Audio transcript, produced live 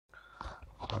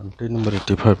Content number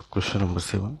 85 question number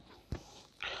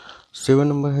 7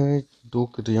 number है दो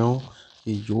क्रियाओं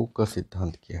के योग का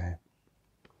सिद्धांत क्या है।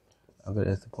 अगर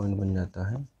ऐसे पॉइंट बन जाता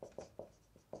है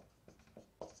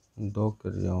दो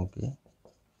क्रियाओं के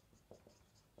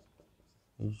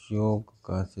योग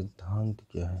का सिद्धांत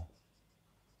क्या है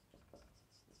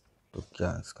तो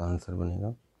क्या इसका आंसर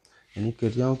बनेगा, यानी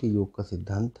क्रियाओं के योग का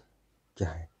सिद्धांत क्या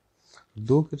है।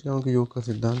 दो क्रियाओं के योग का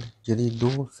सिद्धांत, यदि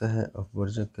दो सह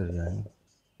अपवर्जक क्रियाएं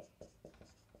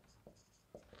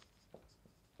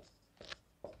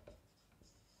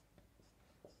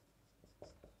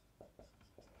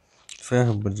सह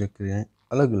अपवर्जक क्रियाएं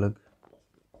अलग अलग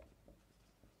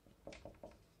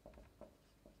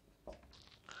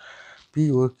पी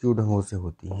और क्यू ढंगों से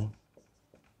होती हैं,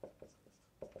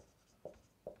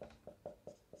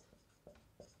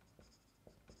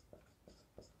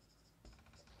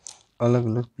 अलग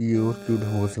अलग पी और क्यू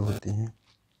ढंगों से होती हैं,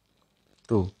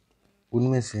 तो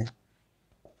उनमें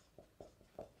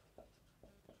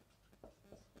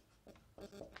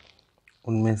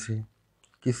से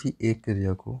किसी एक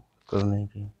क्रिया को करने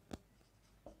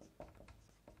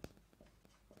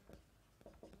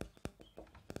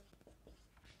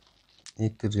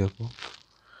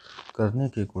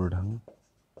की कुल ढंग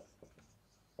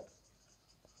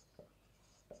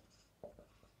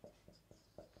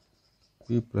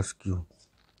P प्लस Q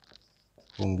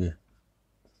होंगे,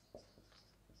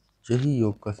 यही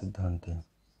योग का सिद्धांत है।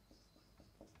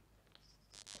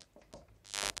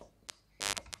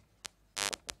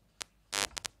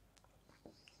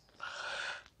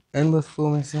 n वस्तुओं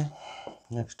में से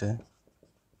नेक्स्ट है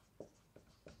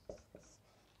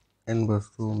n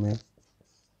वस्तुओं में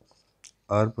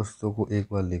r वस्तुओं को एक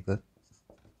बार लेकर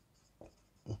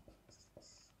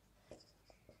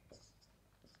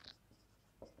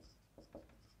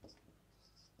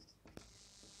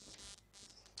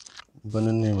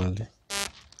बनने वाले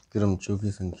क्रमचों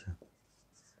की संख्या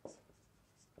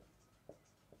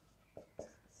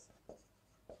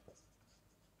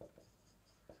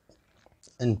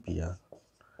NPR।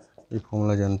 ये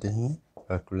फॉर्मूला जानते हैं,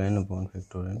 factorial n upon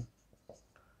factorial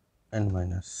n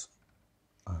minus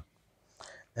r।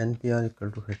 NPR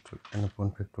equal two factorial n upon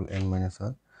factorial n minus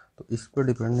r। तो इस पर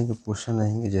डिपेंड नहीं क्वेश्चन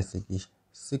रहेंगे, जैसे कि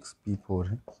 6p4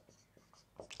 है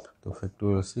तो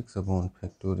factorial 6 upon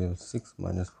factorial 6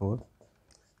 minus 4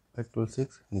 factorial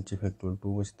 6, नीचे फैक्टोरियल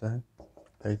 2 बचता है।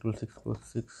 फैक्टोरियल 6 को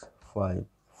 6 5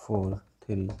 4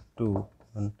 3 2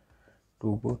 1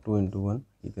 2 को 2 इंटू 1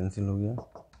 ये कैंसिल हो गया,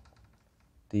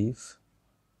 30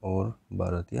 और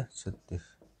 12 या 36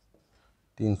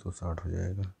 360 हो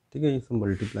जाएगा। ठीक है, ये सब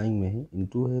मल्टीप्लाइंग में है,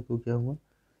 इंटू है तो क्या हुआ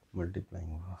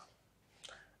मल्टीप्लाइंग हुआ।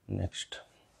 नेक्स्ट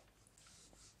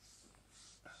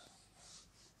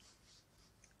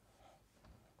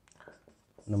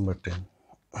नंबर 10,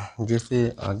 जैसे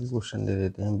आगे क्वेश्चन दे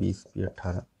देते हैं 20 p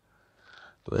 18,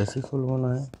 तो ऐसे सोल्व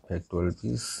होना है। Factorial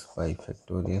 20 5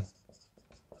 factorial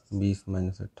 20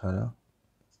 minus 18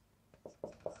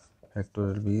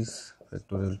 factorial 20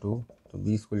 factorial 2, तो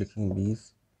 20 को लिखेंगे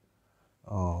 20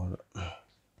 और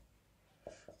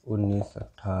 19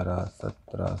 18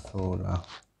 17 16।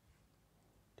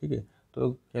 ठीक है,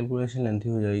 तो कैलकुलेशन लेंथी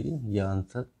हो जाएगी, या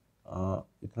आंसर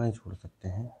इतना ही छोड़ सकते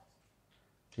हैं।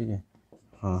 ठीक है,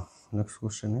 हाँ नेक्स्ट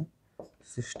क्वेश्चन है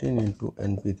 16 into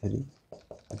NP3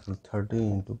 equal 30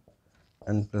 into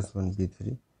n plus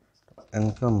 1P3। तो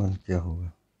n का मान क्या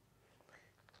होगा,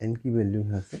 n की वैल्यू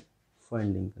यहाँ से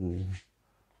फाइंडिंग करनी है।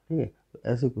 ठीक है, तो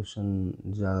ऐसे क्वेश्चन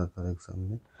ज़्यादातर एग्जाम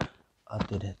में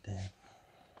आते रहते हैं।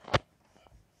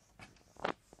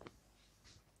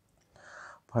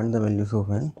 Find the values of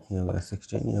n, ये होगा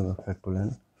 16, ये होगा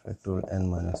फैक्टोरियल n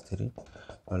माइनस 3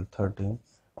 और 13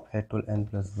 factorial n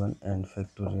plus 1 and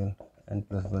factorial n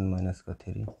plus 1 minus का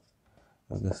 3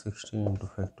 हो गया 16 into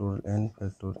factorial n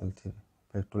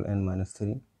factorial n minus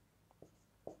 3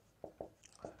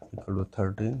 equal to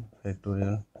 13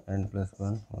 factorial n plus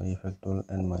 1 और ये factorial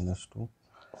n minus 2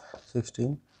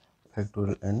 16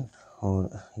 factorial n और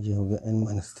ये हो गया n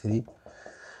माइनस 3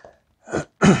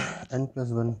 n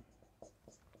प्लस 1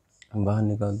 बाहर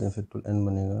निकालते हैं फैक्टोरियल n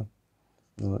बनेगा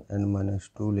और n माइनस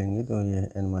 2 लेंगे तो ये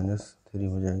n माइनस 3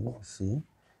 हो जाएगा, इससे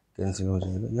कैंसिल हो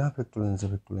जाएगा। यहाँ फैक्टोरियल n से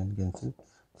factorial n cancel,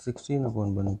 16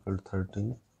 upon 1 equal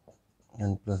 13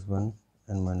 n plus 1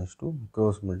 n minus 2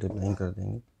 cross multiplying कर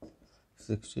देंगे।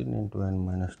 16 into n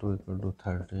minus 2 equal to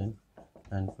 13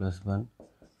 n plus 1,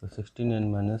 तो 16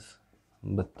 n minus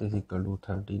 32 equal to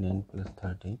 13 n plus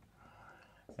 13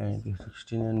 and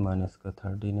 16 n minus का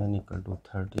 39 इक्वल टू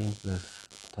 13 प्लस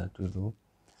 32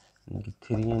 यानी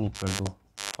 3n equal to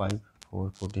 5 4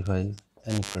 45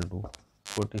 n equal to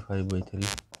 45/3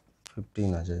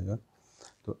 15 आ जाएगा।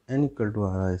 तो n equal to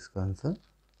आ रहा है इसका आंसर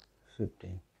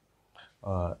 15।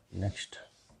 और नेक्स्ट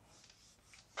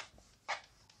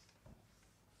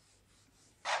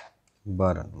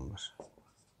 12 नंबर,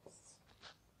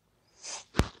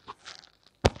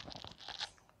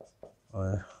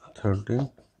 और 13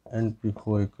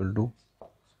 NP4 equal to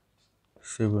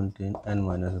 17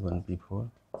 n-1 P4।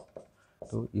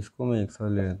 तो इसको मैं एक साथ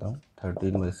ले लेता हूँ,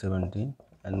 13/17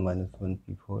 n-1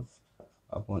 P4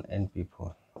 अपॉन NP4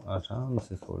 आराम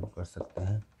से सोल्व कर सकते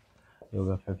हैं। ये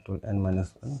होगा फैक्टोरियल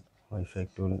n-1 और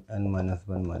फैक्टोरियल n-1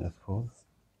 - 4।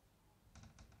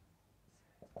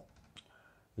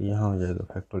 यहाँ हो जाएगा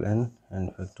factorial n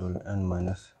and factorial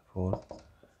n-4,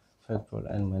 factorial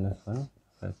n-1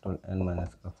 factorial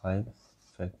n-5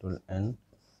 factorial n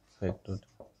factorial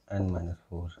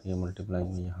n-4। ये मल्टीप्लाई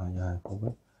में यहाँ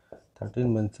होगा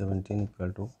 13/17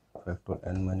 equal two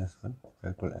factorial n-1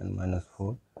 factorial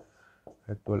n-4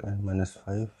 factorial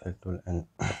n-5 factorial n।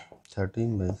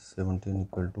 13/17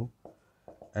 equal to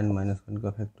n-1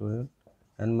 का factorial,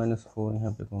 n-4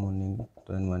 यहाँ पे कॉमन लेंगे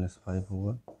तो n-5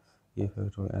 होगा, ये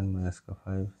फैक्टोरियल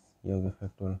n-5, ये हो गया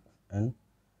फैक्टोरियल n,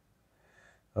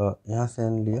 यहाँ से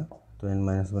n लिया तो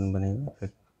n-1 बनेगा, फिर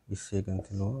इससे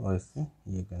कैंसिल होगा और इससे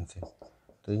ये कैंसिल,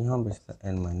 तो यहाँ बचता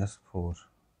n-4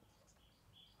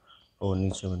 और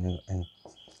नीचे बनेगा n।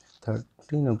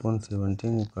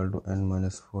 13/17 equal to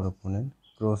n-4 upon n,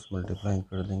 cross multiply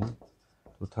कर देंगे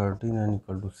तो 13n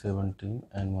इक्वल टू 17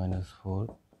 n-4,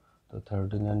 तो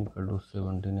 13n इक्वल टू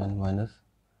 17 n-,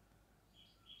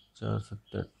 4 7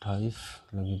 28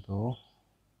 लगी तो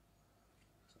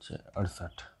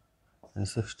 68 and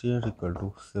 68 equal to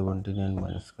 17n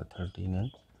minus का 13n,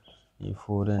 ये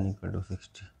 4n equal to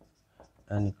 60,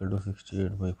 n equal to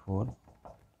 68/4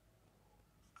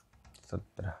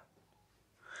 17,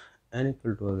 n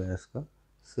equal to आ गया इसका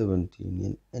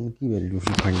 17। n की वैल्यू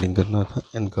की फाइंडिंग करना था,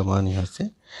 n का मान यहाँ से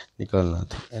निकालना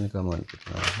था, n का मान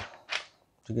कितना है,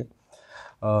 ठीक है।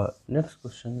 नेक्स्ट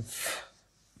क्वेश्चन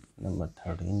नंबर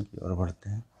 13 की ओर बढ़ते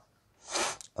हैं।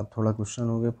 अब थोड़ा क्वेश्चन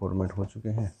हो गए, फॉर्मेट हो चुके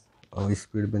हैं और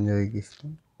स्पीड बन जाएगी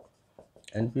इसमें।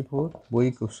 NP4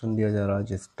 वही क्वेश्चन दिया जा रहा है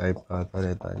जिस टाइप का आता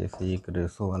रहता है, जैसे एक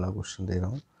रेशो वाला क्वेश्चन दे रहा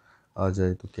हूँ, आ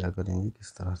जाए तो क्या करेंगे,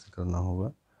 किस तरह से करना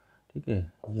होगा, ठीक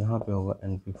है। यहाँ पे होगा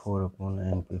NP4 अपॉन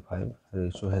NP5,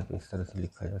 रेशो है तो इस तरह से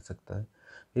लिखा जा सकता है।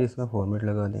 फिर इसमें फॉर्मेट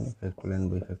लगा देंगे factorial n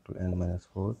by factorial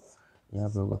n-4, यहाँ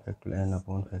पे होगा factorial n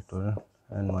upon factorial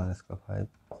n-5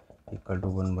 equal to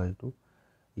 1/2।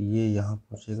 ये यहाँ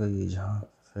पूछेगा, ये जहाँ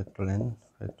factorial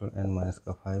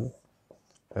n-5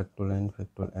 factorial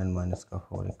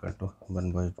n-4 equal to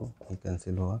 1/2, ये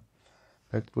कैंसिल हुआ।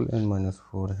 फैक्टोरियल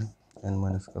n-4 है,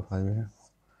 n-5 है,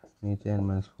 नीचे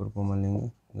n-4 कॉमन लेंगे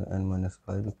तो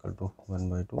n-5 इक्वल टू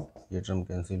 1/2, ये टर्म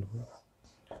कैंसिल हुआ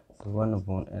तो 1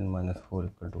 upon n-4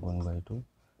 equal to 1/2,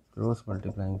 cross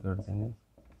multiplying कर देंगे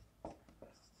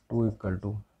 2 इक्वल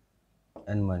टू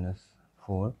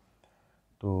n-4,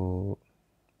 तो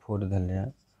 4 इधर ले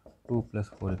आए, 2 +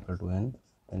 4 equal to n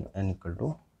and n equal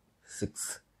to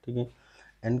 6, ठीक है।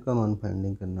 n का मान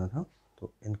फाइंडिंग करना था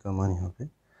तो n का मान यहाँ पे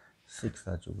 6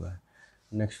 आ चुका है।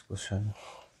 Next question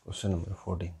number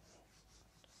 14।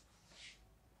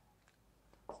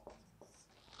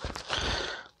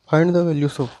 Find the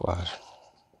values of r,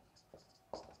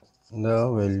 the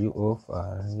value of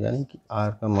r यानी कि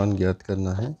r का मान ज्ञात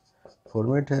करना है।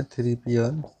 फॉर्मेट है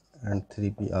 3pr एंड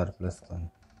 3pr+1,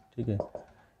 ठीक है।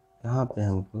 यहाँ पे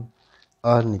हमको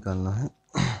r निकालना है।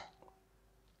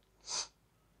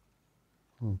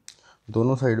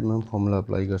 दोनों साइड में हम फॉर्मूला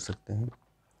अप्लाई कर सकते हैं।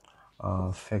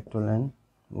 फैक्टोरियल n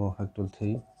वो factorial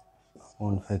 3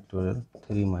 upon factorial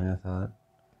 3 - r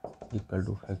equal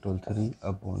two factorial 3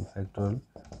 upon factorial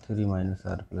 3 -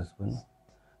 r+1।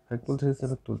 Factorial 3 से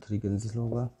फैक्टोरियल 3 कैंसिल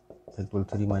होगा, factorial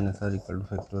 3 - r equal two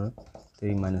factorial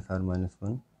 3 -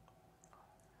 r-1।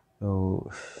 तो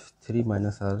 3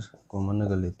 - r कॉमन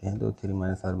अगर लेते हैं तो 3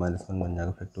 - r-1 बन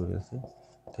जाएगा फैक्टोरियल से,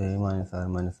 3 -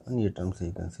 r-1 ये टर्म से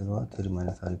ही कैंसिल हुआ, 3 -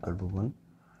 r इक्वल टू 1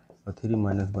 और 3 -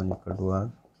 1 equal to r,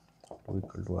 2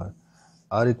 equal to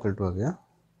r equal to आ गया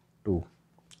 2,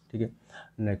 ठीक है।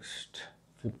 Next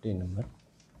 15 number.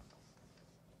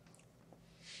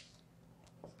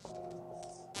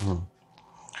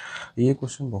 ये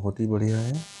क्वेश्चन बहुत ही बढ़िया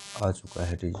है, आ चुका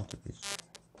है Tgt Pgt,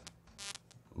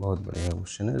 बहुत बढ़िया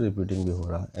क्वेश्चन है, रिपीटिंग भी हो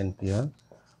रहा है। NPR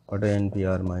बटा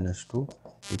NPR-2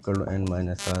 equal to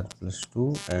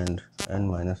n-r+2 and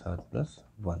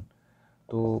n-r+1।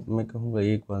 तो मैं कहूँगा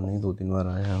एक बार नहीं 2-3 बार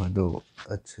आया है, तो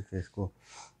अच्छे से इसको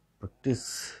प्रैक्टिस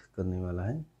करने वाला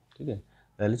है, ठीक है।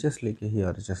 LHS लेके ही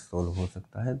RHS सॉल्व हो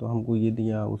सकता है। तो हमको ये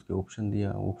दिया, उसके ऑप्शन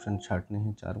दिया, ऑप्शन छाटने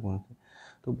हैं 4 कौन से,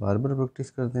 तो बार बार प्रैक्टिस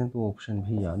करते हैं तो ऑप्शन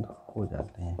भी याद हो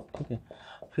जाते हैं। ठीक है,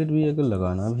 फिर भी अगर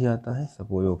लगाना भी आता है,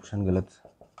 सपोज ऑप्शन गलत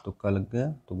तुक्का लग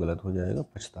गया तो गलत हो जाएगा,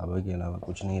 पछतावे के अलावा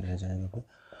कुछ नहीं रह जाएगा फिर।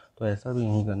 तो ऐसा भी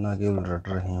नहीं करना केवल रट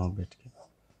रहे हो बैठ के।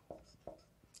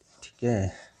 ठीक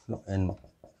है, तो n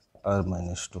r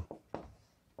माइनस 2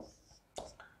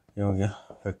 ये हो गया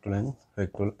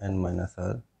factorial n minus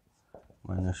r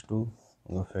minus 2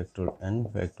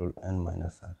 factorial n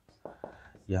minus r,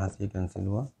 यहाँ से कैंसिल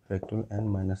हुआ। Factorial n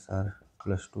minus r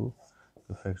plus 2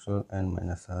 तो फैक्टोरियल n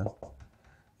माइनस r,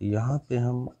 यहाँ पे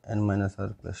हम n माइनस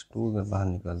r प्लस 2 अगर बाहर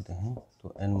निकालते हैं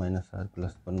तो n माइनस r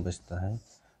प्लस 1 बचता है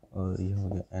और ये हो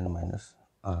गया n माइनस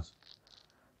r।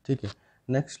 ठीक है,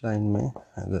 नेक्स्ट लाइन में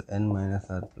अगर n minus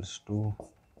r plus 2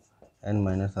 n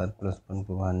minus r plus 1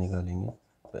 को बाहर निकालेंगे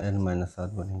तो n माइनस r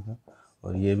बनेगा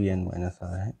और ये भी n माइनस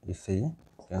r है, इससे ये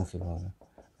कैंसिल होगा।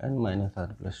 n minus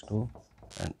r plus 2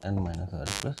 and n minus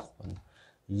r plus 1,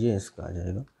 ये इसका आ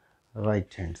जाएगा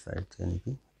राइट हैंड साइड यानी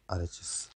कि RHS।